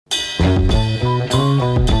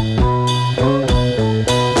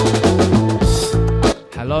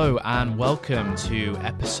and welcome to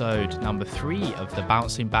episode number 3 of the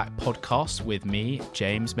Bouncing Back podcast with me,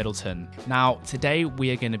 James Middleton. Now, today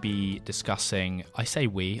we are going to be discussing,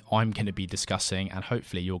 I'm going to be discussing, and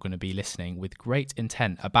hopefully you're going to be listening with great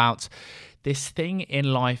intent about this thing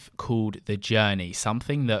in life called the journey,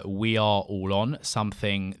 something that we are all on,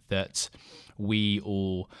 something that we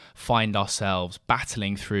all find ourselves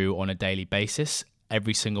battling through on a daily basis.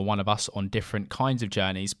 Every single one of us on different kinds of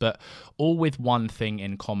journeys, but all with one thing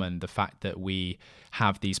in common, the fact that we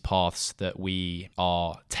have these paths that we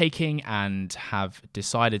are taking and have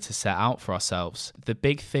decided to set out for ourselves. The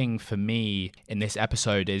big thing for me in this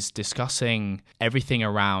episode is discussing everything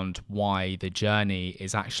around why the journey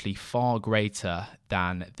is actually far greater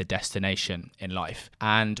than the destination in life.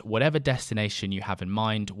 And whatever destination you have in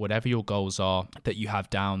mind, whatever your goals are that you have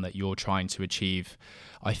down that you're trying to achieve,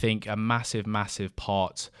 I think a massive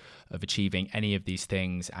part of achieving any of these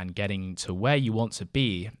things and getting to where you want to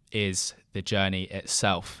be is the journey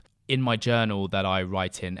itself. In my journal that I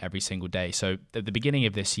write in every single day, so at the beginning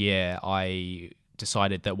of this year, I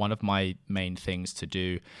decided that one of my main things to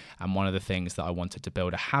do and one of the things that I wanted to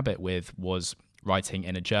build a habit with was writing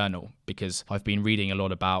in a journal, because I've been reading a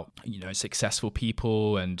lot about, successful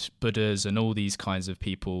people and Buddhas and all these kinds of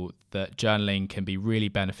people, that journaling can be really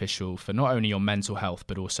beneficial for not only your mental health,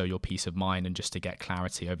 but also your peace of mind and just to get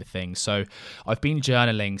clarity over things. So I've been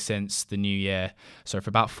journaling since the new year, so for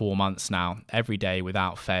about 4 months now, every day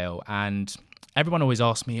without fail. And everyone always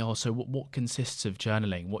asks me, so what consists of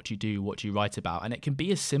journaling? What do you do? What do you write about? And it can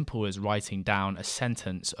be as simple as writing down a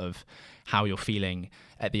sentence of how you're feeling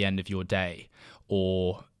at the end of your day,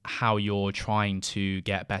 or how you're trying to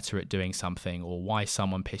get better at doing something, or why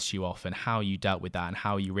someone pissed you off and how you dealt with that and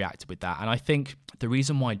how you reacted with that. And I think the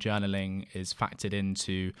reason why journaling is factored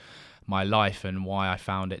into my life and why I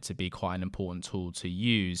found it to be quite an important tool to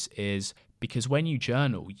use is because when you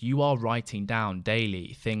journal, you are writing down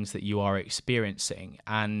daily things that you are experiencing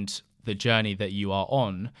and the journey that you are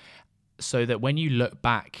on, so that when you look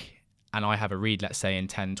back and I have a read, let's say in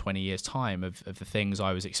 10, 20 years time of the things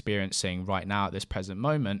I was experiencing right now at this present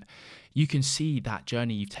moment, you can see that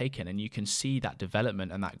journey you've taken and you can see that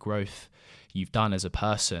development and that growth you've done as a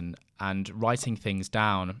person, and writing things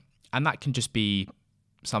down. And that can just be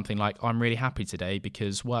something like, I'm really happy today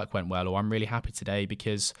because work went well, or I'm really happy today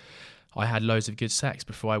because I had loads of good sex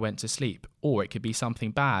before I went to sleep. Or it could be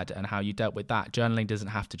something bad and how you dealt with that. Journaling doesn't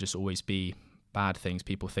have to just always be bad things.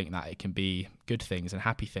 People think that it can be good things and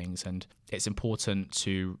happy things, and it's important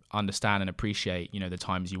to understand and appreciate, the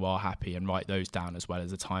times you are happy and write those down, as well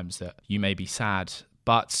as the times that you may be sad.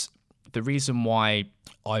 But the reason why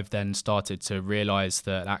I've then started to realize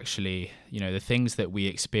that actually, the things that we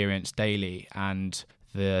experience daily and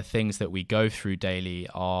the things that we go through daily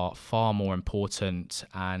are far more important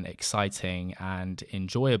and exciting and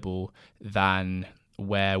enjoyable than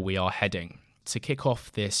where we are heading. To kick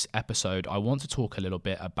off this episode, I want to talk a little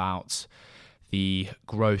bit about the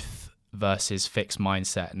growth versus fixed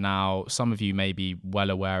mindset. Now, some of you may be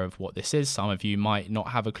well aware of what this is. Some of you might not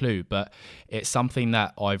have a clue, but it's something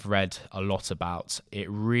that I've read a lot about. It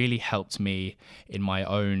really helped me in my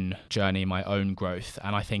own journey, my own growth,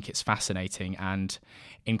 and I think it's fascinating and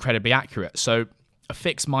incredibly accurate. So a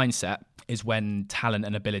fixed mindset is when talent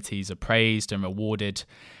and abilities are praised and rewarded,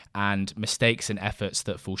 and mistakes and efforts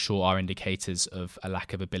that fall short are indicators of a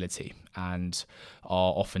lack of ability and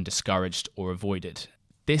are often discouraged or avoided.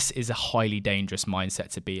 This is a highly dangerous mindset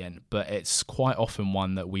to be in, but it's quite often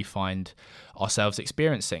one that we find ourselves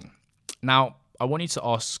experiencing. Now, I want you to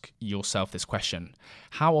ask yourself this question.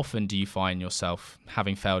 How often do you find yourself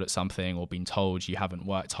having failed at something or been told you haven't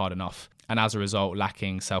worked hard enough, and as a result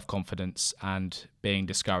lacking self-confidence and being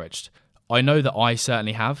discouraged? I know that I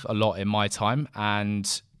certainly have a lot in my time,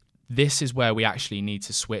 and this is where we actually need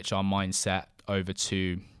to switch our mindset over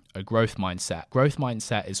to a growth mindset. Growth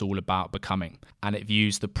mindset is all about becoming, and it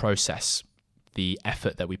views the process, the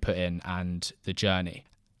effort that we put in, and the journey,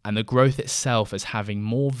 and the growth itself as having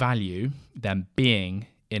more value than being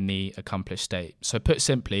in the accomplished state. So put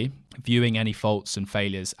simply, viewing any faults and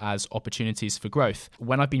failures as opportunities for growth.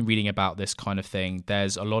 When I've been reading about this kind of thing,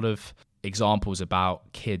 there's a lot of examples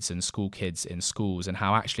about kids and school kids in schools and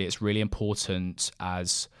how actually it's really important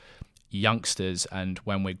as youngsters and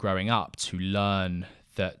when we're growing up to learn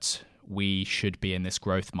that we should be in this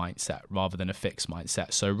growth mindset rather than a fixed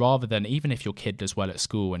mindset. So rather than, even if your kid does well at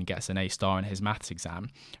school and gets an A star in his maths exam,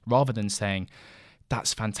 rather than saying,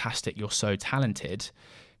 that's fantastic, you're so talented,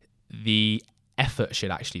 the effort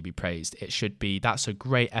should actually be praised. It should be, that's a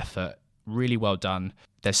great effort, really well done.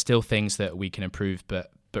 There's still things that we can improve,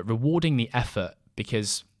 but rewarding the effort,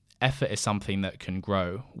 because effort is something that can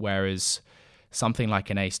grow, whereas something like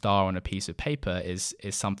an A star on a piece of paper is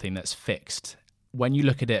something that's fixed. When you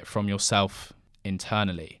look at it from yourself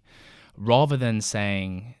internally, rather than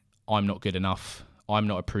saying, I'm not good enough, I'm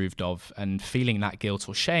not approved of, and feeling that guilt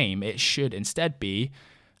or shame, it should instead be,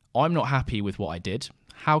 I'm not happy with what I did.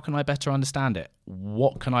 How can I better understand it?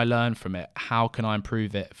 What can I learn from it? How can I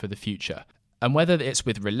improve it for the future? And whether it's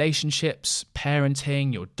with relationships,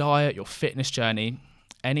 parenting, your diet, your fitness journey,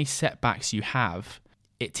 any setbacks you have,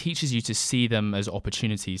 it teaches you to see them as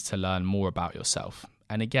opportunities to learn more about yourself.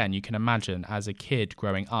 And again, you can imagine as a kid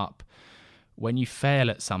growing up, when you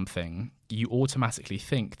fail at something, you automatically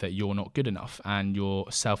think that you're not good enough and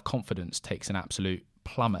your self-confidence takes an absolute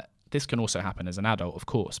plummet. This can also happen as an adult, of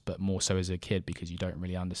course, but more so as a kid because you don't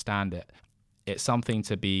really understand it. It's something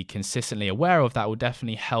to be consistently aware of that will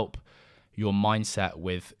definitely help your mindset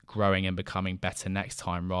with growing and becoming better next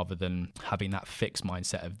time, rather than having that fixed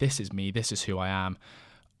mindset of this is me, this is who I am,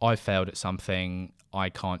 I failed at something, I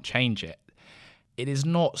can't change it. It is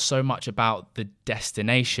not so much about the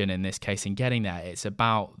destination in this case in getting there. It's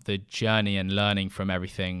about the journey and learning from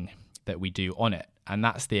everything that we do on it. And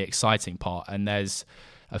that's the exciting part. And there's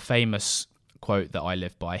a famous quote that I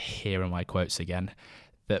live by, here are my quotes again,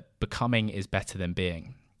 that becoming is better than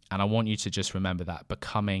being. And I want you to just remember that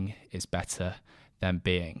becoming is better than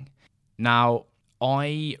being. Now,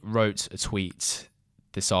 I wrote a tweet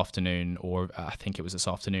this afternoon, or I think it was this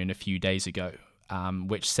afternoon, a few days ago,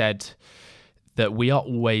 which said that we are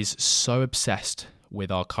always so obsessed with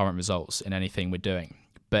our current results in anything we're doing.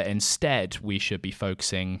 But instead, we should be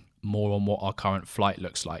focusing more on what our current flight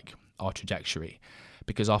looks like, our trajectory,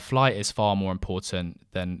 because our flight is far more important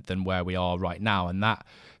than where we are right now. And that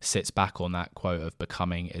sits back on that quote of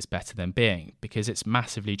becoming is better than being, because it's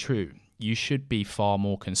massively true. You should be far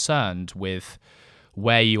more concerned with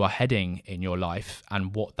where you are heading in your life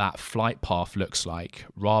and what that flight path looks like,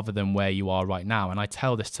 rather than where you are right now. And I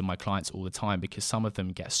tell this to my clients all the time, because some of them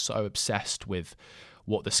get so obsessed with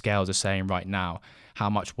what the scales are saying right now, how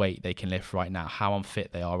much weight they can lift right now, how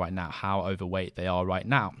unfit they are right now, how overweight they are right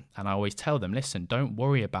now. And I always tell them, listen, don't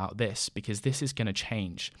worry about this, because this is going to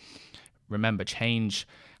change. Remember, change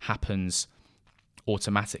happens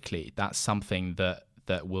automatically. That's something that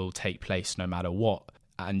will take place no matter what.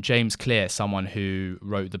 And James Clear, someone who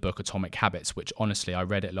wrote the book Atomic Habits, which honestly, I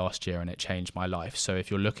read it last year and it changed my life. So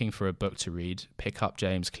if you're looking for a book to read, pick up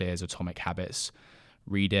James Clear's Atomic Habits,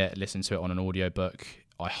 read it, listen to it on an audiobook.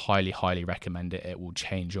 I highly, highly recommend it. It will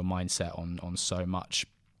change your mindset on so much.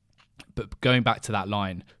 But going back to that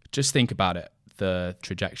line, just think about it. The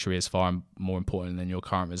trajectory is far more important than your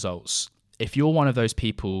current results. If you're one of those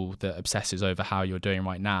people that obsesses over how you're doing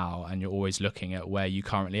right now, and you're always looking at where you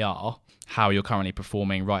currently are, how you're currently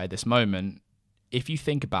performing right at this moment, if you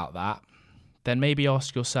think about that, then maybe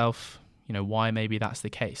ask yourself, why maybe that's the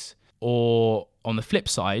case. Or on the flip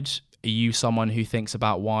side, are you someone who thinks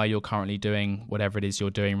about why you're currently doing whatever it is you're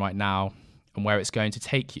doing right now and where it's going to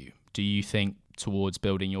take you? Do you think towards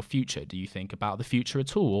building your future? Do you think about the future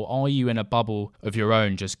at all? Or are you in a bubble of your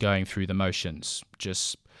own, just going through the motions,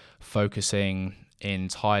 just focusing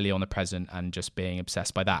entirely on the present and just being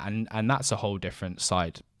obsessed by that? And that's a whole different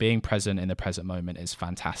side. Being present in the present moment is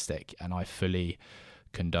fantastic, and I fully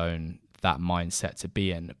condone that mindset to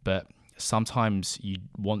be in. But sometimes you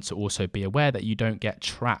want to also be aware that you don't get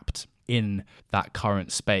trapped in that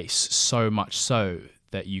current space, so much so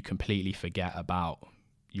that you completely forget about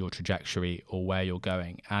your trajectory or where you're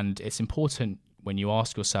going. And it's important when you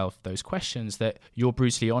ask yourself those questions that you're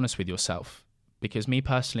brutally honest with yourself. Because me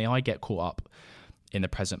personally, I get caught up in the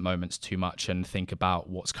present moments too much and think about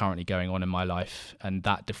what's currently going on in my life and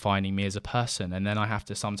that defining me as a person. And then I have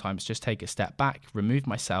to sometimes just take a step back, remove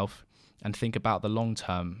myself, and think about the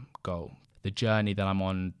long-term goal, the journey that I'm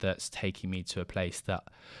on that's taking me to a place that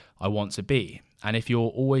I want to be. And if you're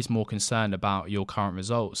always more concerned about your current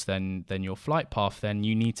results than your flight path, then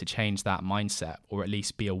you need to change that mindset, or at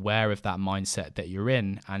least be aware of that mindset that you're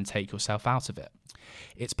in and take yourself out of it.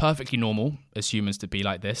 It's perfectly normal as humans to be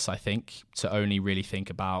like this, I think, to only really think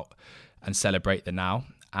about and celebrate the now.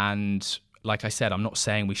 And like I said, I'm not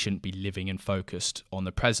saying we shouldn't be living and focused on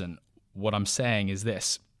the present. What I'm saying is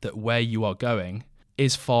this, that where you are going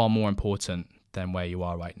is far more important than where you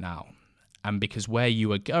are right now. And because where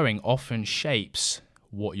you are going often shapes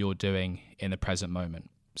what you're doing in the present moment.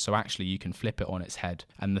 So actually you can flip it on its head.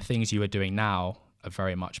 And the things you are doing now are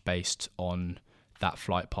very much based on that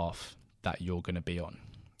flight path that you're going to be on.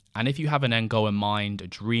 And if you have an end goal in mind, a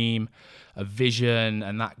dream, a vision,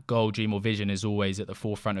 and that goal, dream, or vision is always at the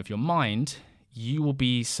forefront of your mind, you will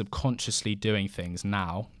be subconsciously doing things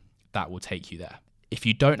now that will take you there. If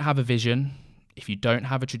you don't have a vision, if you don't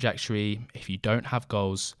have a trajectory, if you don't have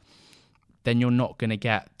goals, then you're not going to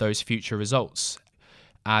get those future results.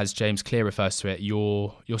 As James Clear refers to it,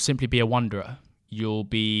 you'll simply be a wanderer. You'll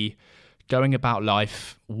be going about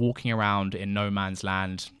life, walking around in no man's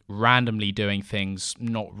land, randomly doing things,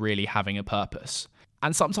 not really having a purpose.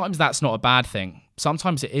 And sometimes that's not a bad thing.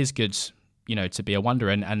 Sometimes it is good, to be a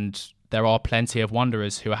wanderer, and there are plenty of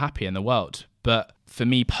wanderers who are happy in the world. But for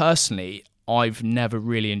me personally, I've never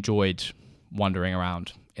really enjoyed wandering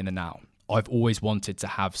around in the now. I've always wanted to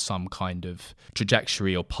have some kind of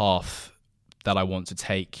trajectory or path that I want to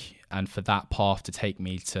take, and for that path to take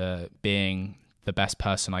me to being the best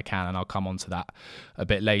person I can, and I'll come on to that a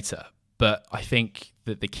bit later. But I think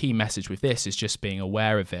that the key message with this is just being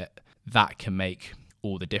aware of it. That can make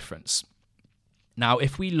all the difference. Now,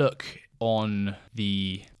 if we look on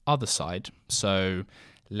the other side, so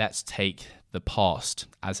let's take the past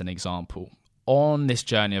as an example. On this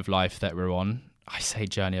journey of life that we're on, I say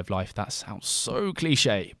journey of life, that sounds so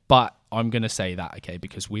cliche, but I'm going to say that, okay,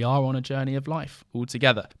 because we are on a journey of life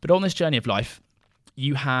altogether. But on this journey of life,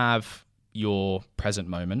 you have your present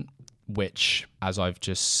moment, which, as I've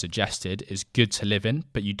just suggested, is good to live in,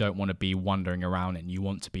 but you don't want to be wandering around in. You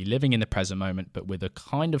want to be living in the present moment, but with a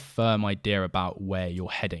kind of firm idea about where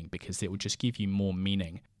you're heading, because it will just give you more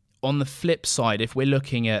meaning. On the flip side, if we're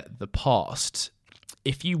looking at the past,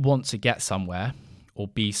 if you want to get somewhere or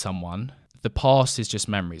be someone, the past is just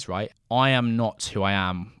memories, right? I am not who I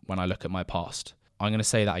am when I look at my past. I'm going to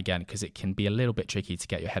say that again because it can be a little bit tricky to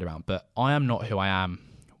get your head around, but I am not who I am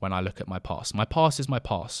when I look at my past. My past is my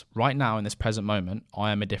past. Right now, in this present moment,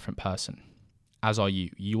 I am a different person, as are you.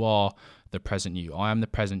 You are the present you. I am the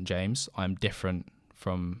present James. I'm different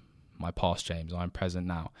from my past James. I'm present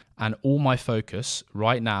now. And all my focus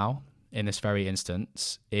right now, in this very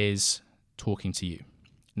instance, is talking to you.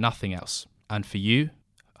 Nothing else. And for you,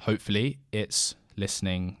 hopefully, it's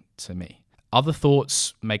listening to me. Other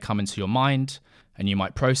thoughts may come into your mind, and you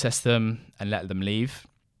might process them and let them leave.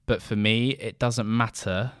 But for me, it doesn't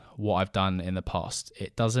matter what I've done in the past.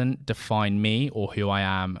 It doesn't define me or who I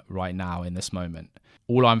am right now in this moment.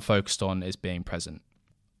 All I'm focused on is being present.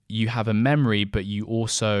 You have a memory, but you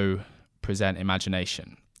also present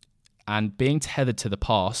imagination. And being tethered to the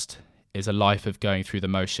past is a life of going through the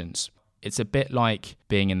motions. It's a bit like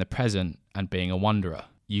being in the present and being a wanderer.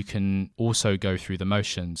 You can also go through the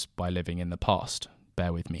motions by living in the past.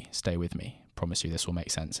 Bear with me, stay with me. Promise you this will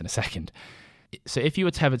make sense in a second. So if you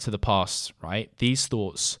were tethered to the past, right, these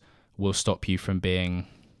thoughts will stop you from being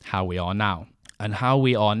how we are now. And how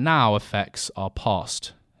we are now affects our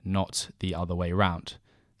past, not the other way around.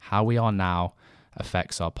 How we are now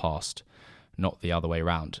affects our past, not the other way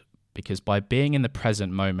around. Because by being in the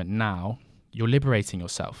present moment now, you're liberating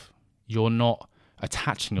yourself. You're not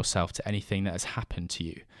attaching yourself to anything that has happened to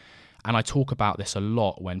you. And I talk about this a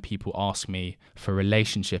lot when people ask me for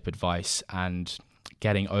relationship advice and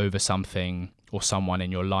getting over something or someone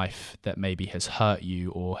in your life that maybe has hurt you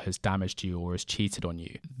or has damaged you or has cheated on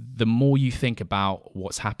you. The more you think about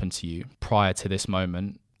what's happened to you prior to this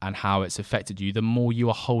moment and how it's affected you, the more you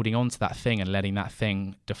are holding on to that thing and letting that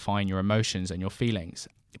thing define your emotions and your feelings.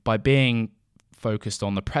 By being focused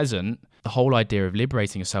on the present, the whole idea of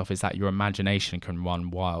liberating yourself is that your imagination can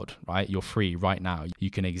run wild, right? You're free right now. You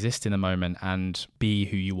can exist in the moment and be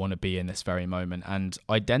who you want to be in this very moment. And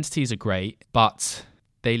identities are great, but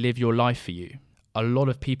they live your life for you. A lot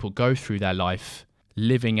of people go through their life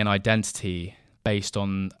living an identity based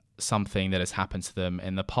on something that has happened to them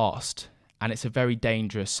in the past. And it's a very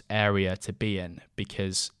dangerous area to be in,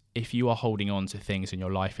 because if you are holding on to things in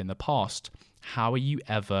your life in the past, how are you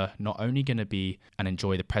ever not only going to be and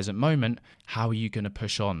enjoy the present moment, how are you going to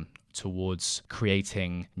push on towards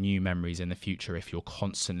creating new memories in the future if you're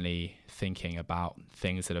constantly thinking about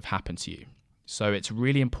things that have happened to you? So it's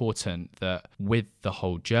really important that with the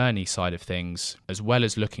whole journey side of things, as well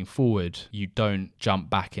as looking forward, you don't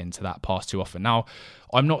jump back into that past too often. Now,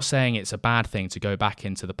 I'm not saying it's a bad thing to go back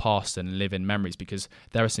into the past and live in memories, because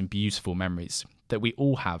there are some beautiful memories that we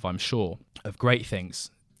all have, I'm sure, of great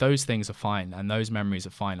things. Those things are fine and those memories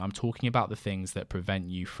are fine. I'm talking about the things that prevent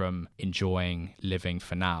you from enjoying living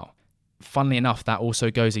for now. Funnily enough, that also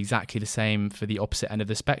goes exactly the same for the opposite end of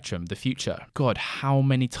the spectrum, the future. God, how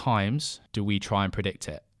many times do we try and predict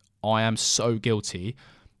it? I am so guilty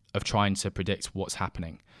of trying to predict what's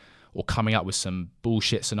happening or coming up with some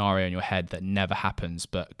bullshit scenario in your head that never happens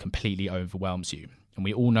but completely overwhelms you. And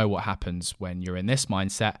we all know what happens when you're in this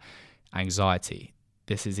mindset: anxiety.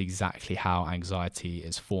 This is exactly how anxiety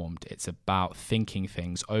is formed. It's about thinking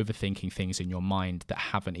things, overthinking things in your mind that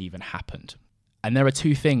haven't even happened. And there are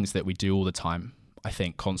two things that we do all the time, I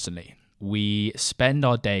think, constantly. We spend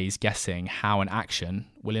our days guessing how an action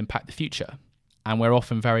will impact the future. and we're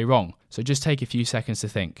often very wrong. So just take a few seconds to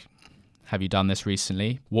think. Have you done this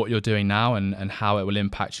recently? What you're doing now and how it will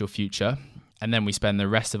impact your future? And then we spend the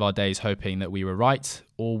rest of our days hoping that we were right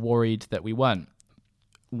or worried that we weren't.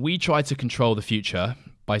 We try to control the future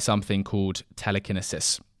by something called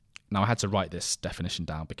telekinesis. Now, I had to write this definition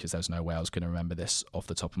down because there's no way I was going to remember this off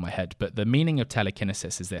the top of my head. But the meaning of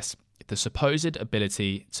telekinesis is this: the supposed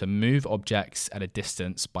ability to move objects at a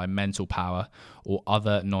distance by mental power or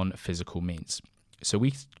other non-physical means. So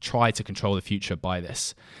we try to control the future by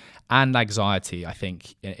this. And anxiety, I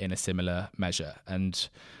think, in a similar measure. And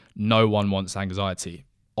no one wants anxiety.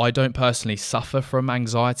 I don't personally suffer from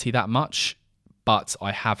anxiety that much, but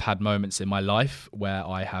I have had moments in my life where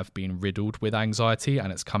I have been riddled with anxiety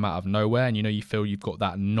and it's come out of nowhere. And you feel you've got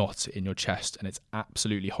that knot in your chest and it's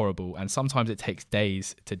absolutely horrible. And sometimes it takes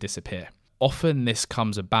days to disappear. Often this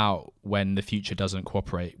comes about when the future doesn't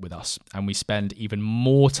cooperate with us and we spend even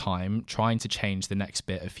more time trying to change the next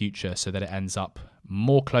bit of future so that it ends up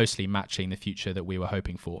more closely matching the future that we were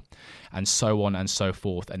hoping for, and so on and so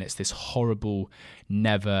forth. And it's this horrible,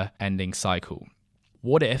 never-ending cycle.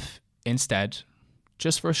 What if, instead,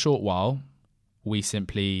 just for a short while, we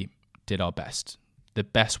simply did our best, the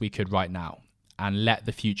best we could right now, and let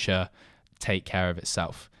the future take care of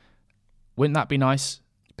itself? Wouldn't that be nice?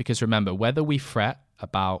 Because remember, whether we fret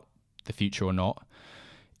about the future or not,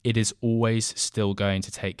 it is always still going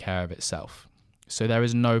to take care of itself. So there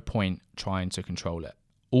is no point trying to control it.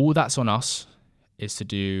 All that's on us is to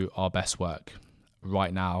do our best work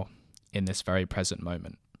right now in this very present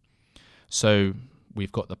moment. So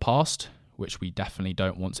we've got the past, which we definitely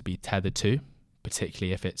don't want to be tethered to,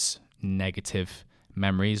 particularly if it's negative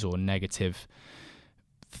memories or negative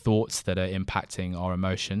thoughts that are impacting our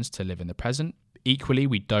emotions to live in the present. Equally,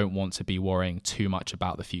 we don't want to be worrying too much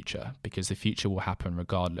about the future because the future will happen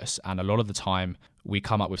regardless. And a lot of the time we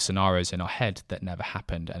come up with scenarios in our head that never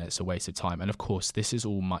happened and it's a waste of time. And of course, this is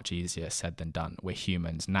all much easier said than done. We're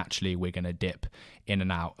humans. Naturally, we're going to dip in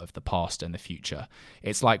and out of the past and the future.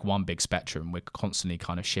 It's like one big spectrum. We're constantly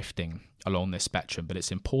kind of shifting along this spectrum, but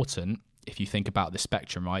it's important. If you think about the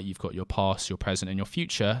spectrum, right, you've got your past, your present, and your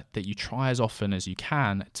future, that you try as often as you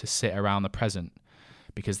can to sit around the present,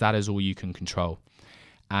 because that is all you can control.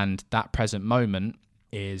 And that present moment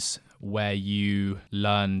is where you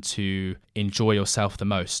learn to enjoy yourself the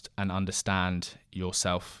most and understand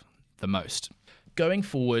yourself the most. Going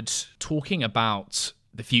forward, talking about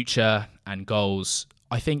the future and goals,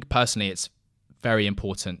 I think personally it's very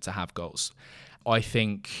important to have goals. I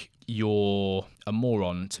think you're a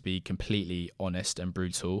moron, to be completely honest and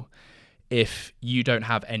brutal, if you don't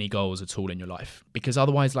have any goals at all in your life. Because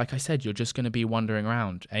otherwise, like I said, you're just going to be wandering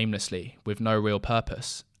around aimlessly with no real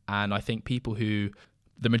purpose. And I think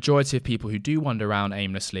the majority of people who do wander around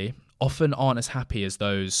aimlessly often aren't as happy as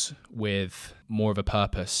those with more of a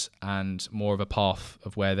purpose and more of a path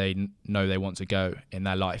of where they know they want to go in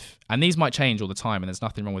their life. And these might change all the time and there's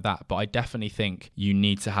nothing wrong with that. But I definitely think you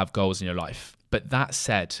need to have goals in your life. But that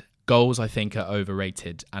said, goals I think are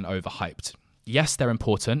overrated and overhyped. Yes, they're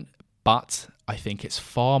important. But I think it's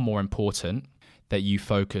far more important that you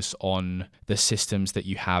focus on the systems that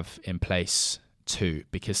you have in place too,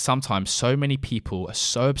 because sometimes so many people are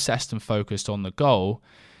so obsessed and focused on the goal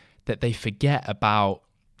that they forget about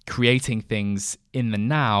creating things in the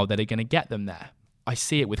now that are going to get them there. I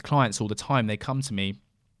see it with clients all the time. They come to me,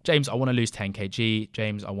 James, I want to lose 10 kg.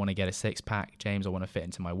 James, I want to get a six pack. James, I want to fit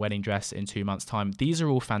into my wedding dress in 2 months' time. These are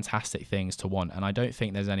all fantastic things to want. And I don't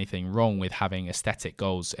think there's anything wrong with having aesthetic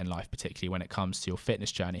goals in life, particularly when it comes to your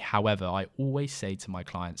fitness journey. However, I always say to my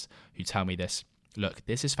clients who tell me this, look,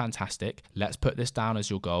 this is fantastic. Let's put this down as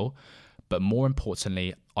your goal. But more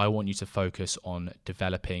importantly, I want you to focus on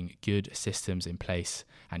developing good systems in place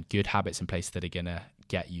and good habits in place that are going to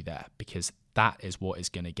get you there, because that is what is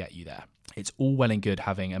going to get you there. It's all well and good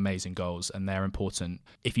having amazing goals, and they're important.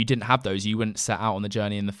 If you didn't have those, you wouldn't set out on the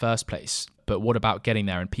journey in the first place. But what about getting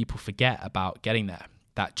there? And people forget about getting there,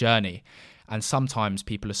 that journey. And sometimes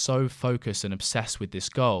people are so focused and obsessed with this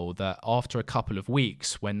goal that after a couple of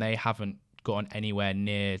weeks, when they haven't gotten anywhere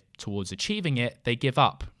near towards achieving it, they give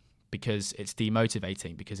up because it's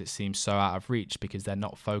demotivating, because it seems so out of reach, because they're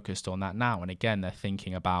not focused on that now. And again, they're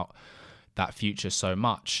thinking about that future so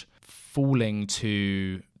much. Falling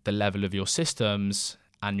to the level of your systems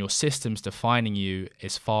and your systems defining you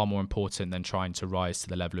is far more important than trying to rise to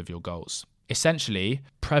the level of your goals. Essentially,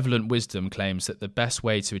 prevalent wisdom claims that the best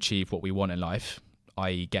way to achieve what we want in life,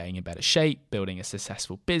 i.e. getting in better shape, building a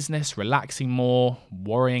successful business, relaxing more,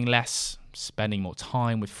 worrying less, spending more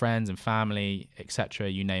time with friends and family, etc.,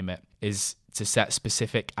 you name it, is to set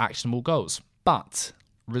specific actionable goals. But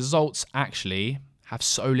results actually have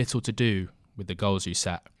so little to do with the goals you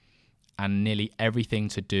set, and nearly everything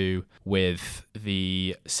to do with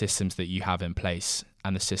the systems that you have in place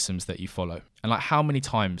and the systems that you follow. And like, how many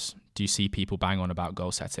times do you see people bang on about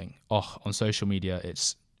goal setting? Oh, on social media,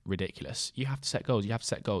 it's ridiculous. You have to set goals. You have to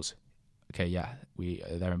set goals. Okay, yeah,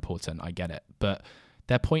 they're important. I get it. But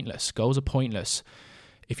they're pointless. Goals are pointless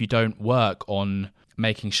if you don't work on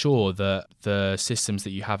making sure that the systems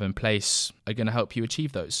that you have in place are going to help you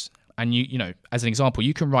achieve those. And you know, as an example,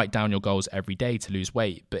 you can write down your goals every day to lose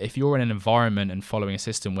weight. But if you're in an environment and following a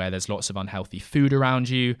system where there's lots of unhealthy food around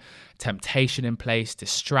you, temptation in place,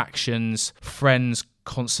 distractions, friends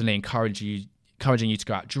constantly encouraging you to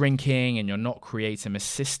go out drinking, and you're not creating a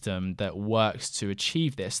system that works to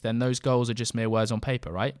achieve this, then those goals are just mere words on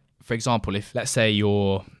paper, right? For example, if let's say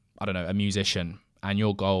you're, I don't know, a musician, and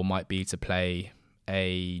your goal might be to play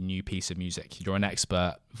a new piece of music. You're an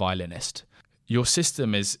expert violinist. Your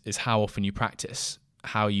system is how often you practice,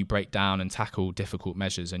 how you break down and tackle difficult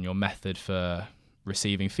measures, and your method for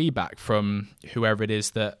receiving feedback from whoever it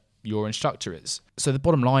is that your instructor is. So the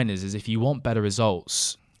bottom line is if you want better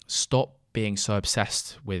results, stop being so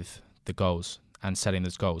obsessed with the goals and setting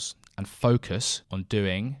those goals, and focus on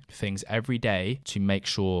doing things every day to make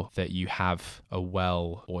sure that you have a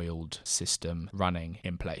well-oiled system running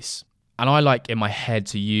in place. And I like in my head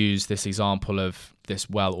to use this example of this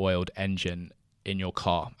well-oiled engine in your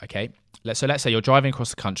car, okay? So let's say you're driving across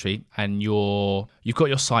the country and you've got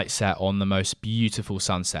your sights set on the most beautiful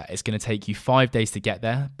sunset. It's going to take you 5 days to get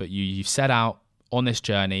there, but you've set out on this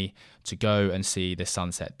journey to go and see the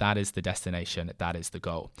sunset. That is the destination. That is the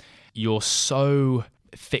goal. You're so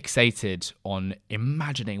fixated on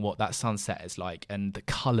imagining what that sunset is like and the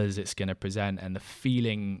colors it's going to present and the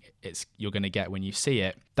feeling you're going to get when you see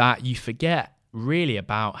it, that you forget really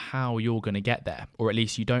about how you're going to get there, or at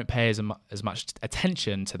least you don't pay as much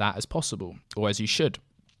attention to that as possible, or as you should.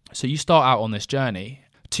 So you start out on this journey.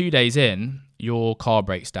 2 days in, your car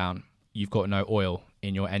breaks down. You've got no oil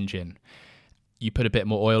in your engine. You put a bit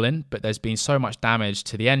more oil in, but there's been so much damage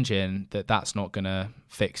to the engine that that's not going to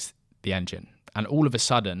fix the engine. And all of a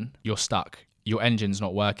sudden, you're stuck. Your engine's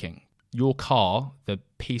not working. Your car, the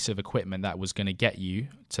piece of equipment that was going to get you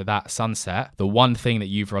to that sunset, the one thing that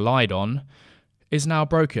you've relied on, is now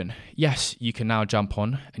broken. Yes, you can now jump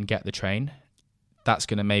on and get the train. That's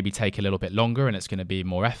going to maybe take a little bit longer, and it's going to be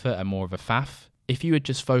more effort and more of a faff. If you had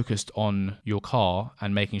just focused on your car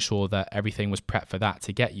and making sure that everything was prepped for that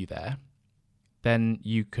to get you there, then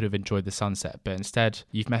you could have enjoyed the sunset. But instead,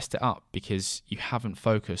 you've messed it up because you haven't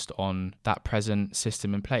focused on that present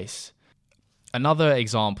system in place. Another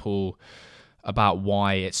example about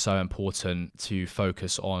why it's so important to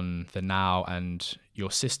focus on the now and your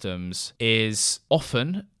systems is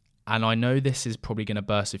often, and I know this is probably going to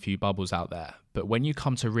burst a few bubbles out there, but when you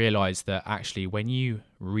come to realize that actually when you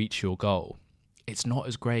reach your goal, it's not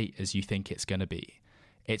as great as you think it's going to be.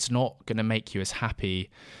 It's not going to make you as happy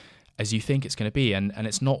as you think it's going to be, and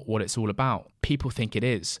it's not what it's all about. People think it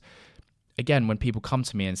is. Again, when people come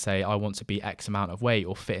to me and say, I want to be X amount of weight,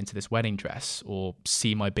 or fit into this wedding dress, or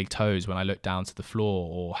see my big toes when I look down to the floor,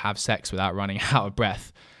 or have sex without running out of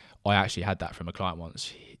breath. I actually had that from a client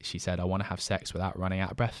once. She said, I want to have sex without running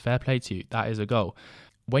out of breath. Fair play to you. That is a goal.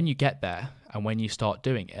 When you get there and when you start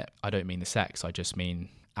doing it, I don't mean the sex, I just mean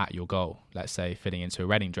at your goal. Let's say fitting into a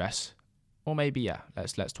wedding dress. Or maybe,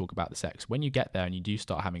 let's talk about the sex. When you get there and you do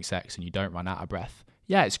start having sex and you don't run out of breath,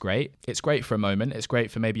 yeah, it's great. It's great for a moment. It's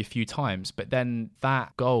great for maybe a few times. But then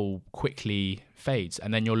that goal quickly fades.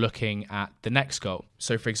 And then you're looking at the next goal.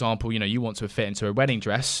 So, for example, you want to fit into a wedding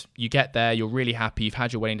dress. You get there. You're really happy. You've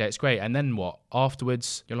had your wedding day. It's great. And then what?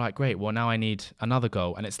 Afterwards, you're like, great. Well, now I need another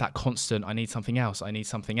goal. And it's that constant, I need something else. I need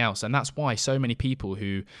something else. And that's why so many people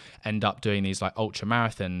who end up doing these like ultra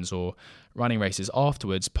marathons or running races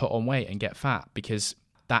afterwards put on weight and get fat, because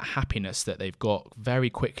that happiness that they've got very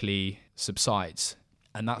quickly subsides.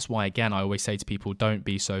 And that's why, again, I always say to people, don't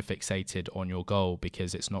be so fixated on your goal,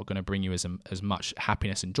 because it's not going to bring you as much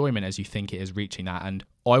happiness and enjoyment as you think it is reaching that. And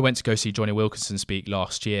I went to go see Jonny Wilkinson speak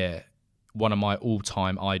last year, one of my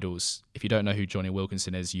all-time idols. If you don't know who Jonny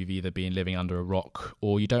Wilkinson is, you've either been living under a rock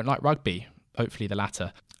or you don't like rugby, hopefully the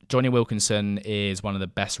latter. Jonny Wilkinson is one of the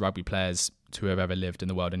best rugby players to have ever lived in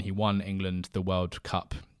the world, and he won England the World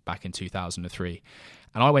Cup back in 2003.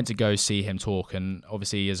 And I went to go see him talk, and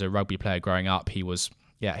obviously as a rugby player growing up, he was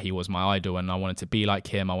my idol, and I wanted to be like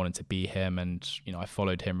him. I wanted to be him, and I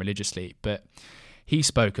followed him religiously. But he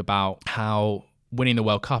spoke about how winning the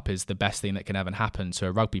World Cup is the best thing that can ever happen to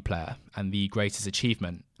a rugby player and the greatest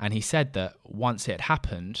achievement. And he said that once it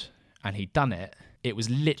happened and he'd done it, it was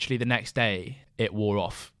literally the next day it wore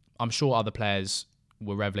off. I'm sure other players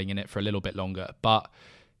were reveling in it for a little bit longer, but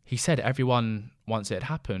he said everyone, once it had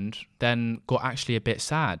happened, then got actually a bit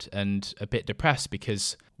sad and a bit depressed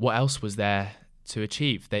because what else was there to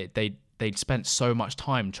achieve? They'd spent so much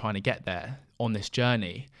time trying to get there on this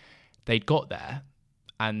journey. They'd got there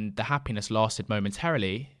and the happiness lasted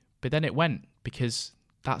momentarily, but then it went because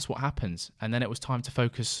that's what happens. And then it was time to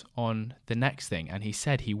focus on the next thing. And he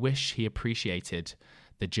said he wished he appreciated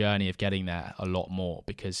the journey of getting there a lot more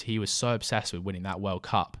because he was so obsessed with winning that World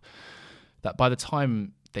Cup that by the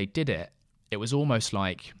time they did it, it was almost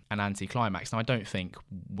like an anticlimax. Now, I don't think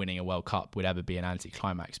winning a World Cup would ever be an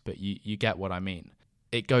anticlimax, but you get what I mean.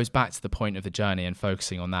 It goes back to the point of the journey and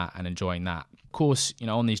focusing on that and enjoying that. Of course,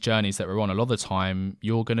 on these journeys that we're on, a lot of the time,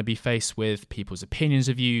 you're going to be faced with people's opinions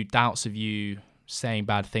of you, doubts of you, saying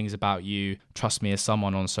bad things about you. Trust me, as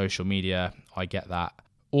someone on social media, I get that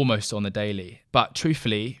almost on the daily. But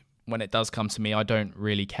truthfully, when it does come to me, I don't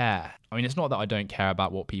really care. I mean, it's not that I don't care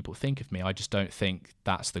about what people think of me. I just don't think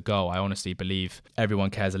that's the goal. I honestly believe everyone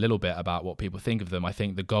cares a little bit about what people think of them. I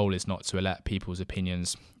think the goal is not to let people's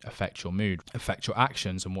opinions affect your mood, affect your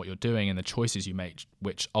actions and what you're doing and the choices you make,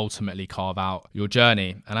 which ultimately carve out your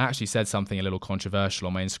journey. And I actually said something a little controversial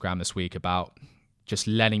on my Instagram this week about just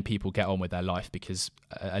letting people get on with their life, because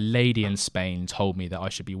a lady in Spain told me that I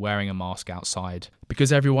should be wearing a mask outside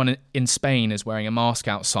because everyone in Spain is wearing a mask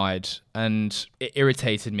outside. And it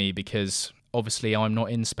irritated me because obviously I'm not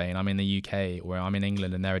in Spain. I'm in the UK, or I'm in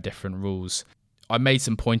England, and there are different rules. I made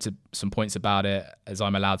some points about it, as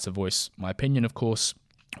I'm allowed to voice my opinion, of course,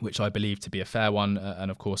 which I believe to be a fair one. And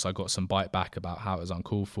of course, I got some bite back about how it was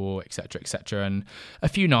uncalled for, etc., etc., and a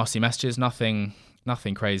few nasty messages.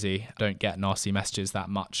 Nothing crazy. I don't get nasty messages that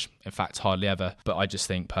much. In fact, hardly ever. But I just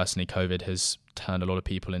think personally, COVID has turned a lot of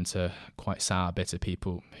people into quite sour, bitter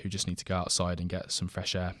people who just need to go outside and get some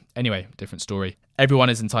fresh air. Anyway, different story.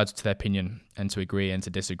 Everyone is entitled to their opinion and to agree and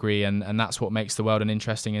to disagree. And that's what makes the world an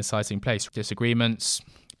interesting, exciting place. Disagreements,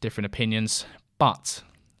 different opinions. But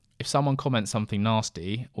if someone comments something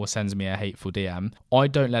nasty or sends me a hateful DM, I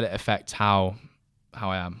don't let it affect how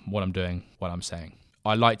I am, what I'm doing, what I'm saying.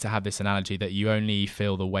 I like to have this analogy that you only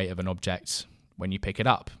feel the weight of an object when you pick it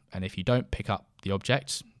up. And if you don't pick up the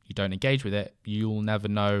object, you don't engage with it, you'll never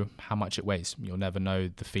know how much it weighs. You'll never know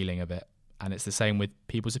the feeling of it. And it's the same with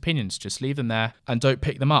people's opinions. Just leave them there and don't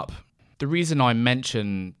pick them up. The reason I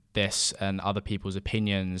mention this and other people's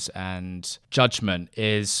opinions and judgment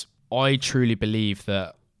is I truly believe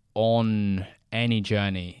that on any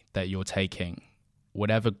journey that you're taking,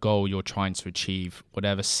 whatever goal you're trying to achieve,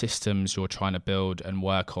 whatever systems you're trying to build and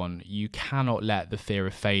work on, you cannot let the fear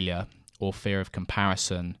of failure or fear of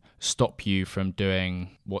comparison stop you from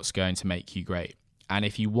doing what's going to make you great. And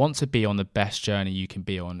if you want to be on the best journey you can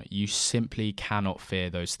be on, you simply cannot fear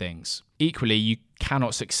those things. Equally, you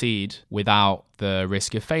cannot succeed without the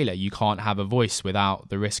risk of failure. You can't have a voice without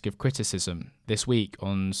the risk of criticism. This week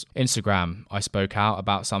on Instagram, I spoke out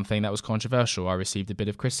about something that was controversial. I received a bit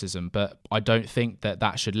of criticism, but I don't think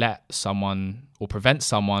that should let someone or prevent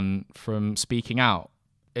someone from speaking out.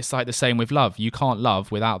 It's like the same with love. You can't love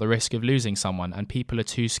without the risk of losing someone, and people are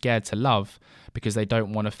too scared to love because they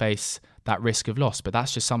don't want to face that risk of loss. But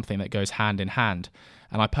that's just something that goes hand in hand.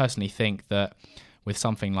 And I personally think that with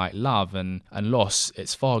something like love and loss,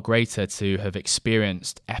 it's far greater to have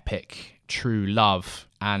experienced epic, true love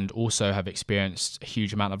and also have experienced a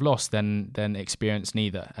huge amount of loss than experience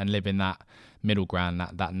neither and live in that middle ground,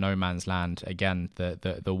 that no man's land, again,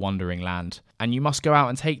 the wandering land. And you must go out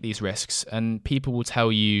and take these risks, and people will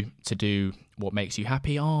tell you to do what makes you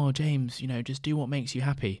happy. Oh, James, just do what makes you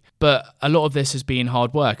happy. But a lot of this has been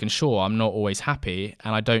hard work, and sure, I'm not always happy,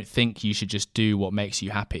 and I don't think you should just do what makes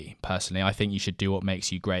you happy. Personally, I think you should do what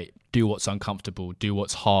makes you great. Do what's uncomfortable, do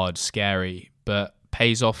what's hard, scary, but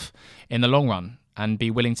pays off in the long run, and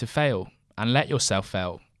be willing to fail and let yourself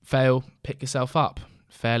fail. Fail, pick yourself up.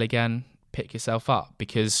 Fail again, pick yourself up,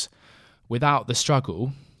 because without the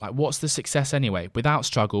struggle, what's the success anyway? Without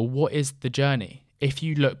struggle, what is the journey? If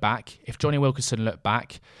you look back, if Jonny Wilkinson looked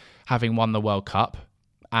back, having won the World Cup,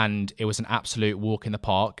 and it was an absolute walk in the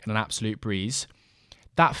park and an absolute breeze,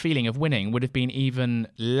 that feeling of winning would have been even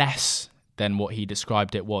less than what he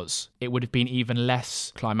described it was. It would have been even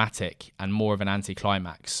less climatic and more of an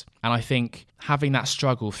anticlimax. And I think having that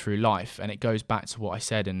struggle through life, and it goes back to what I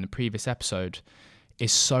said in the previous episode,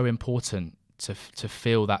 is so important to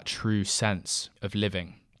feel that true sense of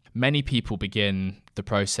living. Many people begin the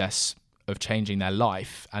process of changing their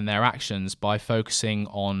life and their actions by focusing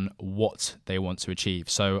on what they want to achieve.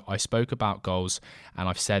 So I spoke about goals, and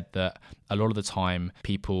I've said that a lot of the time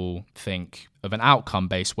people think of an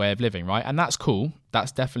outcome-based way of living, right? And that's cool.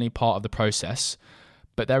 That's definitely part of the process.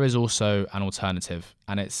 But there is also an alternative,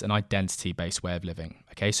 and it's an identity-based way of living.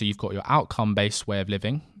 Okay, so you've got your outcome-based way of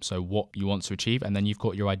living, so what you want to achieve, and then you've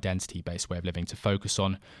got your identity-based way of living to focus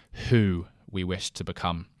on who we wish to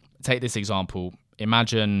become. Take this example.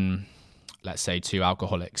 Imagine, let's say, two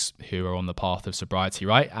alcoholics who are on the path of sobriety,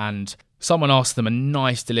 right? And someone asks them a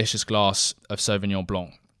nice, delicious glass of Sauvignon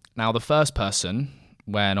Blanc. Now, the first person,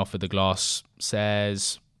 when offered the glass,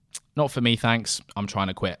 says, "Not for me, thanks. I'm trying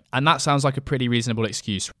to quit." And that sounds like a pretty reasonable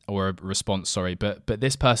excuse or a response, sorry. But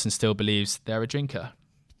this person still believes they're a drinker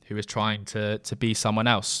who is trying to be someone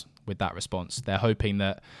else with that response. They're hoping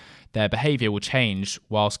that their behavior will change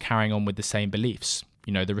whilst carrying on with the same beliefs.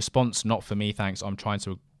 You know, the response, "Not for me, thanks. I'm trying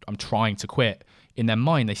to quit." In their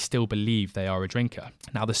mind, they still believe they are a drinker.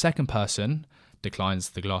 Now, the second person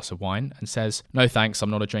declines the glass of wine and says, "No, thanks. I'm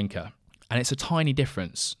not a drinker." And it's a tiny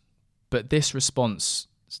difference. But this response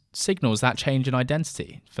signals that change in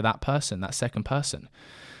identity for that person, that second person.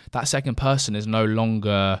 That second person is no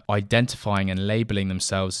longer identifying and labeling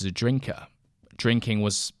themselves as a drinker. Drinking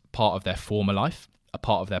was part of their former life, a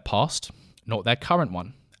part of their past, not their current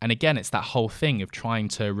one. And again, it's that whole thing of trying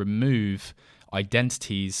to remove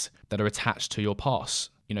identities that are attached to your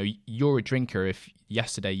past. You know, you're a drinker if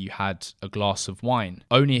yesterday you had a glass of wine.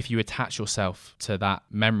 Only if you attach yourself to that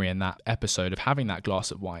memory and that episode of having that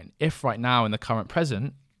glass of wine. If right now in the current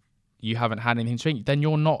present, you haven't had anything to drink, then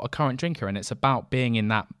you're not a current drinker. And it's about being in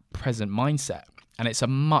that present mindset. And it's a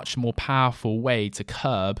much more powerful way to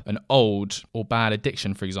curb an old or bad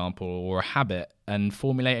addiction, for example, or a habit and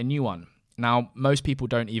formulate a new one. Now, most people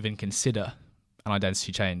don't even consider an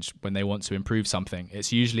identity change when they want to improve something.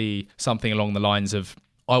 It's usually something along the lines of,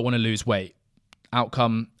 "I want to lose weight."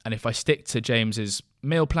 Outcome, and if I stick to James's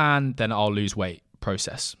meal plan, then I'll lose weight.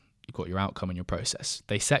 Process. You've got your outcome and your process.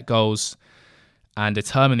 They set goals and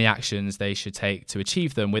determine the actions they should take to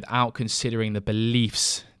achieve them without considering the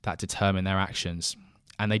beliefs that determine their actions.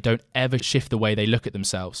 And they don't ever shift the way they look at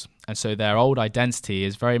themselves. And so their old identity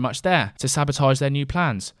is very much there to sabotage their new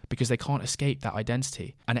plans because they can't escape that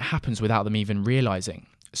identity. And it happens without them even realizing.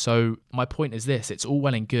 So my point is this: it's all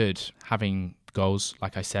well and good having goals,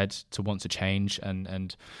 like I said, to want to change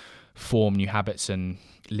and form new habits and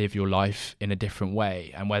live your life in a different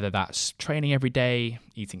way. And whether that's training every day,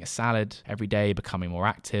 eating a salad every day, becoming more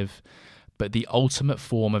active. But the ultimate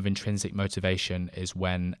form of intrinsic motivation is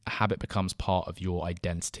when a habit becomes part of your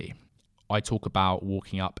identity. I talk about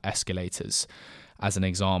walking up escalators as an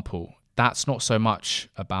example. That's not so much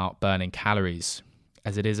about burning calories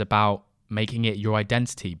as it is about making it your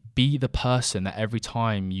identity. Be the person that every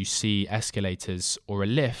time you see escalators or a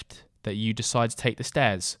lift that you decide to take the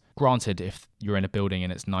stairs. Granted, if you're in a building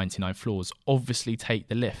and it's 99 floors, obviously take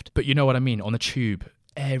the lift. But you know what I mean, on the tube,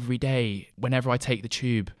 every day, whenever I take the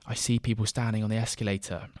tube, I see people standing on the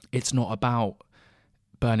escalator. It's not about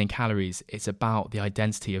burning calories. It's about the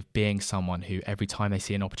identity of being someone who every time they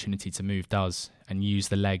see an opportunity to move does and use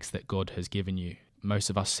the legs that God has given you.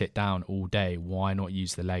 Most of us sit down all day. Why not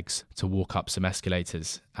use the legs to walk up some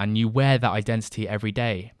escalators? And you wear that identity every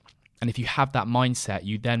day. And if you have that mindset,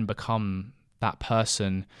 you then become that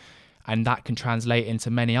person, and that can translate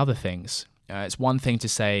into many other things. It's one thing to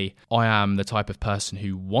say, I am the type of person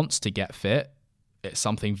who wants to get fit. It's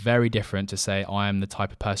something very different to say, I am the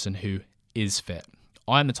type of person who is fit.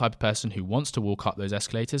 I am the type of person who wants to walk up those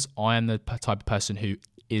escalators. I am the type of person who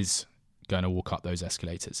is going to walk up those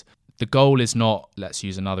escalators. The goal is not, let's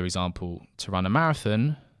use another example, to run a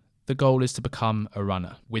marathon. The goal is to become a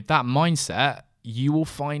runner. With that mindset, you will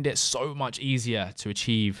find it so much easier to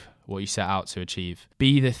achieve what you set out to achieve.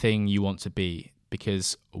 Be the thing you want to be,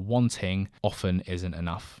 because wanting often isn't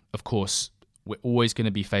enough. Of course, we're always going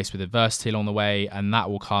to be faced with adversity along the way, and that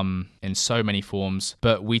will come in so many forms.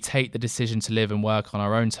 But we take the decision to live and work on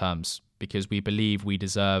our own terms because we believe we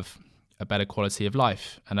deserve a better quality of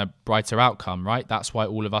life and a brighter outcome, right? That's why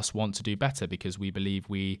all of us want to do better, because we believe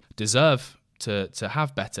we deserve to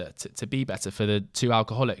have better, to be better. For the two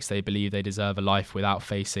alcoholics, they believe they deserve a life without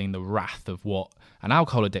facing the wrath of what an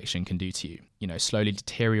alcohol addiction can do to you. You know, slowly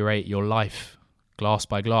deteriorate your life glass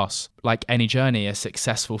by glass. Like any journey, a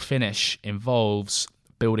successful finish involves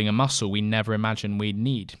building a muscle we never imagined we'd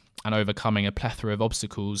need and overcoming a plethora of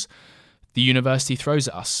obstacles the university throws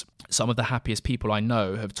at us. Some of the happiest people I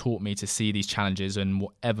know have taught me to see these challenges in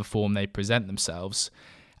whatever form they present themselves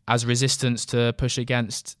as resistance to push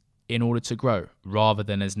against in order to grow, rather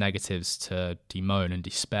than as negatives to demoan and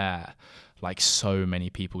despair like so many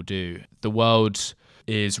people do. The world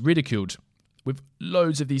is ridiculed with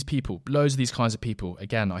loads of these people, loads of these kinds of people.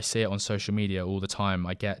 Again, I see it on social media all the time.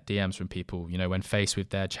 I get DMs from people, you know, when faced with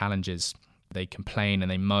their challenges, They complain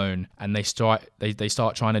and they moan, and they start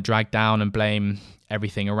trying to drag down and blame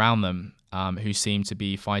everything around them, who seem to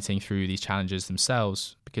be fighting through these challenges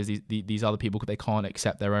themselves, because these other people, they can't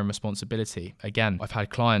accept their own responsibility. Again, I've had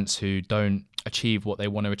clients who don't achieve what they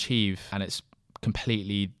want to achieve, and it's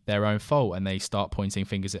completely their own fault, and they start pointing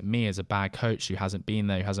fingers at me as a bad coach who hasn't been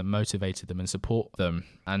there, who hasn't motivated them and support them.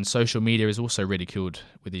 And social media is also ridiculed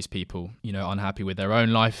with these people, unhappy with their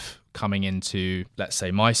own life, coming into, let's say,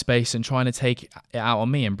 my space and trying to take it out on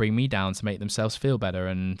me and bring me down to make themselves feel better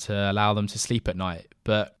and to allow them to sleep at night.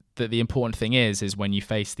 But the important thing is when you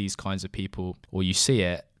face these kinds of people, or you see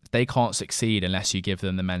it, they can't succeed unless you give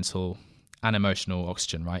them the mental and emotional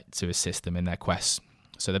oxygen, right, to assist them in their quest.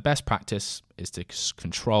 So the best practice is to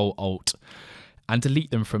Control, Alt, and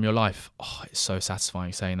delete them from your life. Oh, it's so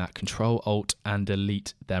satisfying saying that. Control, Alt, and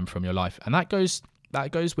delete them from your life. And that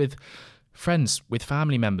goes with friends, with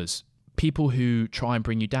family members, people who try and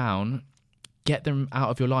bring you down. Get them out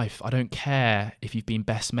of your life. I don't care if you've been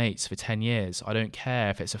best mates for 10 years. I don't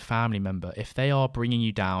care if it's a family member. If they are bringing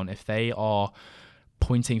you down, if they are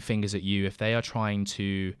pointing fingers at you, if they are trying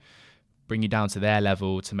to bring you down to their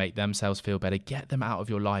level to make themselves feel better, get them out of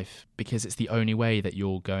your life, because it's the only way that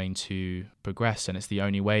you're going to progress, and it's the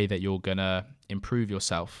only way that you're going to improve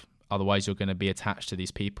yourself. Otherwise, you're going to be attached to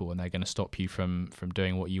these people, and they're going to stop you from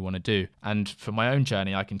doing what you want to do. And for my own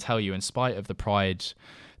journey, I can tell you, in spite of the pride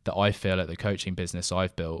that I feel at the coaching business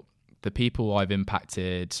I've built, the people I've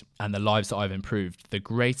impacted and the lives that I've improved, the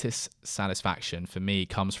greatest satisfaction for me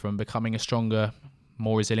comes from becoming a stronger,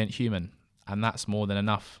 more resilient human. And that's more than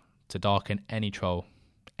enough to darken any troll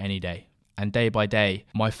any day. And day by day,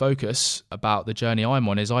 my focus about the journey I'm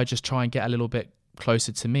on is I just try and get a little bit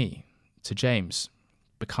closer to me, to James,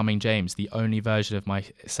 becoming James, the only version of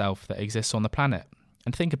myself that exists on the planet.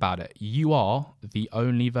 And think about it. You are the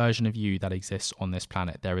only version of you that exists on this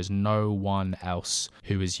planet. There is no one else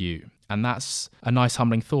who is you. And that's a nice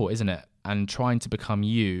humbling thought, isn't it? And trying to become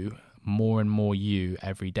you, more and more you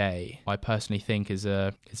every day, I personally think is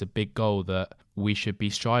a big goal that we should be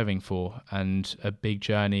striving for, and a big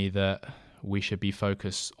journey that we should be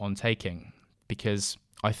focused on taking. Because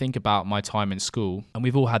I think about my time in school, and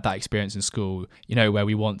we've all had that experience in school, where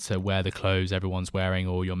we want to wear the clothes everyone's wearing,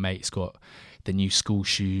 or your mate's got the new school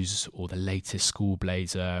shoes or the latest school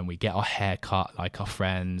blazer, and we get our hair cut like our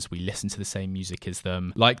friends, we listen to the same music as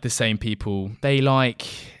them, like the same people. They like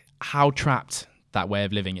how trapped that way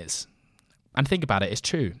of living is. And think about it, it's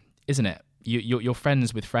true, isn't it? You're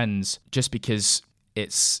friends with friends just because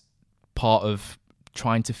it's part of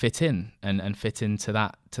trying to fit in and fit into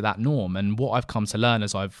that norm. And what I've come to learn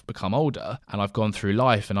as I've become older and I've gone through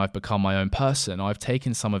life and I've become my own person, I've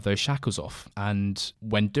taken some of those shackles off. And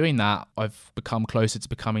when doing that, I've become closer to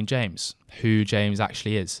becoming James, who James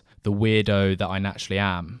actually is. The weirdo that I naturally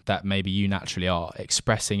am, that maybe you naturally are,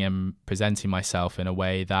 expressing and presenting myself in a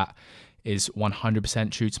way that is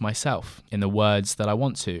 100% true to myself, in the words that I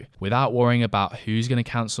want to, without worrying about who's going to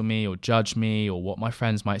cancel me or judge me or what my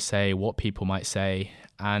friends might say, what people might say.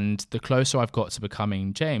 And the closer I've got to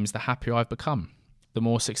becoming James, the happier I've become, the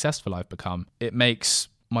more successful I've become. It makes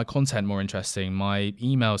my content more interesting, my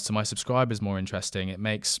emails to my subscribers more interesting. It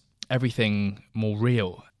makes everything more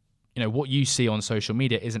real. What you see on social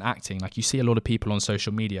media isn't acting. Like, you see a lot of people on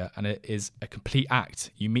social media and it is a complete act.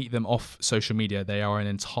 You meet them off social media, they are an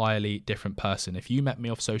entirely different person. If you met me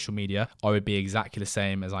off social media, I would be exactly the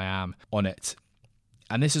same as I am on it.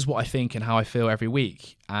 And this is what I think and how I feel every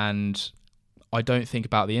week. And I don't think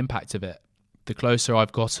about the impact of it. The closer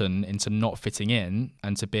I've gotten into not fitting in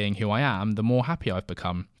and to being who I am, the more happy I've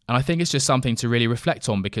become. And I think it's just something to really reflect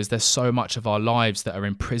on, because there's so much of our lives that are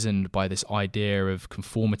imprisoned by this idea of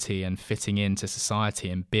conformity and fitting into society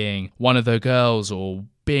and being one of the girls or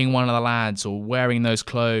being one of the lads or wearing those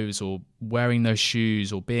clothes or wearing those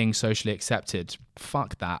shoes or being socially accepted.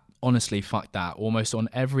 Fuck that. Honestly, fuck that. Almost on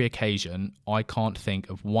every occasion, I can't think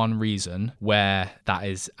of one reason where that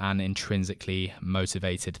is an intrinsically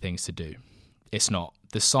motivated thing to do. It's not.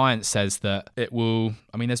 The science says that it will,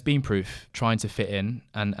 there's been proof trying to fit in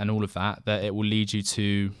and all of that it will lead you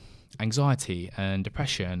to anxiety and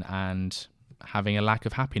depression and having a lack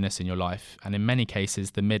of happiness in your life. And in many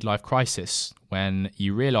cases, the midlife crisis, when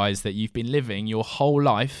you realize that you've been living your whole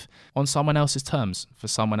life on someone else's terms for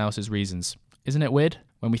someone else's reasons. Isn't it weird?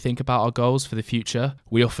 When we think about our goals for the future,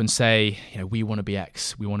 we often say, we want to be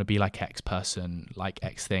X, we want to be like X person, like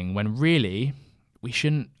X thing, when really we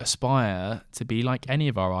shouldn't aspire to be like any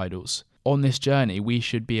of our idols. On this journey, we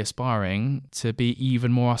should be aspiring to be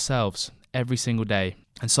even more ourselves every single day.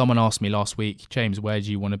 And someone asked me last week, James, where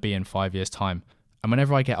do you want to be in 5 years' time? And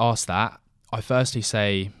whenever I get asked that, I firstly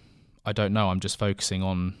say, I don't know, I'm just focusing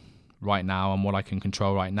on right now and what I can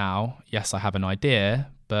control right now. Yes, I have an idea,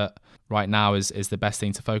 but right now is the best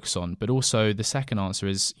thing to focus on. But also the second answer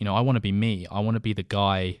is, I want to be me. I want to be the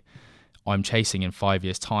guy I'm chasing in 5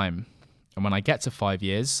 years' time. And when I get to 5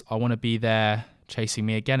 years, I want to be there chasing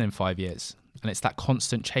me again in 5 years. And it's that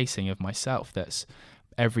constant chasing of myself that's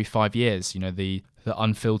every 5 years, the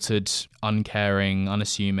unfiltered, uncaring,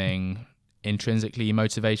 unassuming, intrinsically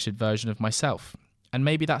motivated version of myself. And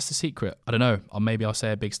maybe that's the secret. I don't know. Or maybe I'll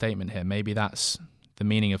say a big statement here. Maybe that's the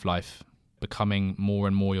meaning of life, becoming more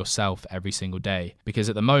and more yourself every single day. Because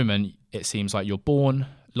at the moment, it seems like you're born,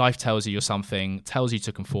 life tells you you're something, tells you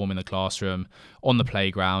to conform in the classroom, on the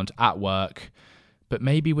playground, at work. But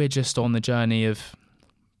maybe we're just on the journey of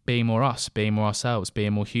being more us, being more ourselves,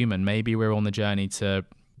 being more human. Maybe we're on the journey to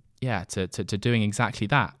doing exactly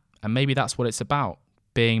that. And maybe that's what it's about,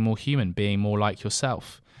 being more human, being more like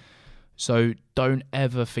yourself. So don't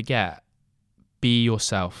ever forget, be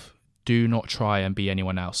yourself. Do not try and be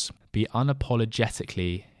anyone else. Be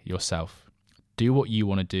unapologetically yourself. Do what you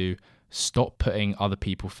want to do. Stop putting other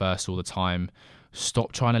people first all the time.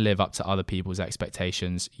 Stop trying to live up to other people's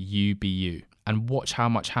expectations. You be you. And watch how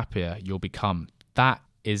much happier you'll become. That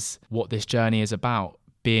is what this journey is about,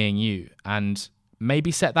 being you. And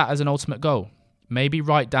maybe set that as an ultimate goal. Maybe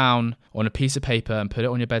write down on a piece of paper and put it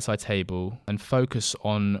on your bedside table and focus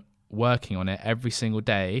on working on it every single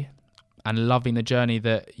day and loving the journey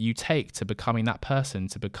that you take to becoming that person,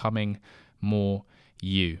 to becoming more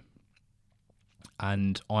you.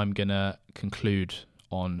 And I'm going to conclude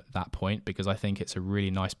on that point because I think it's a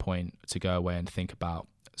really nice point to go away and think about.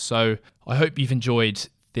 So I hope you've enjoyed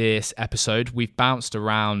this episode. We've bounced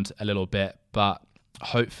around a little bit, but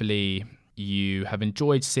hopefully you have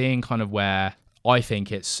enjoyed seeing kind of where I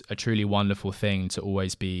think it's a truly wonderful thing to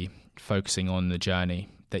always be focusing on the journey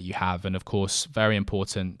that you have. And of course, very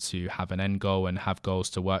important to have an end goal and have goals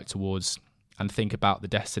to work towards and think about the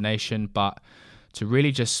destination, but to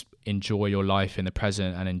really just enjoy your life in the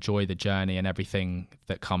present and enjoy the journey and everything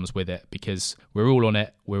that comes with it, because we're all on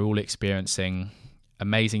it. We're all experiencing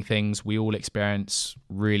amazing things. We all experience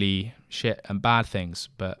really shit and bad things,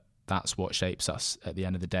 but that's what shapes us at the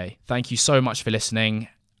end of the day. Thank you so much for listening.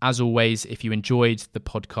 As always, if you enjoyed the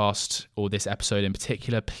podcast or this episode in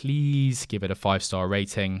particular, please give it a 5-star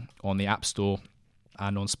rating on the App Store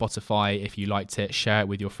and on Spotify. If you liked it, share it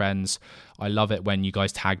with your friends. I love it when you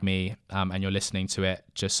guys tag me and you're listening to it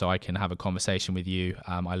just so I can have a conversation with you.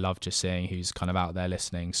 I love just seeing who's kind of out there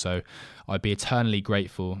listening. So I'd be eternally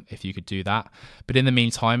grateful if you could do that. But in the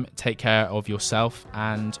meantime, take care of yourself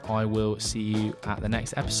and I will see you at the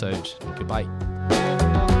next episode. Goodbye.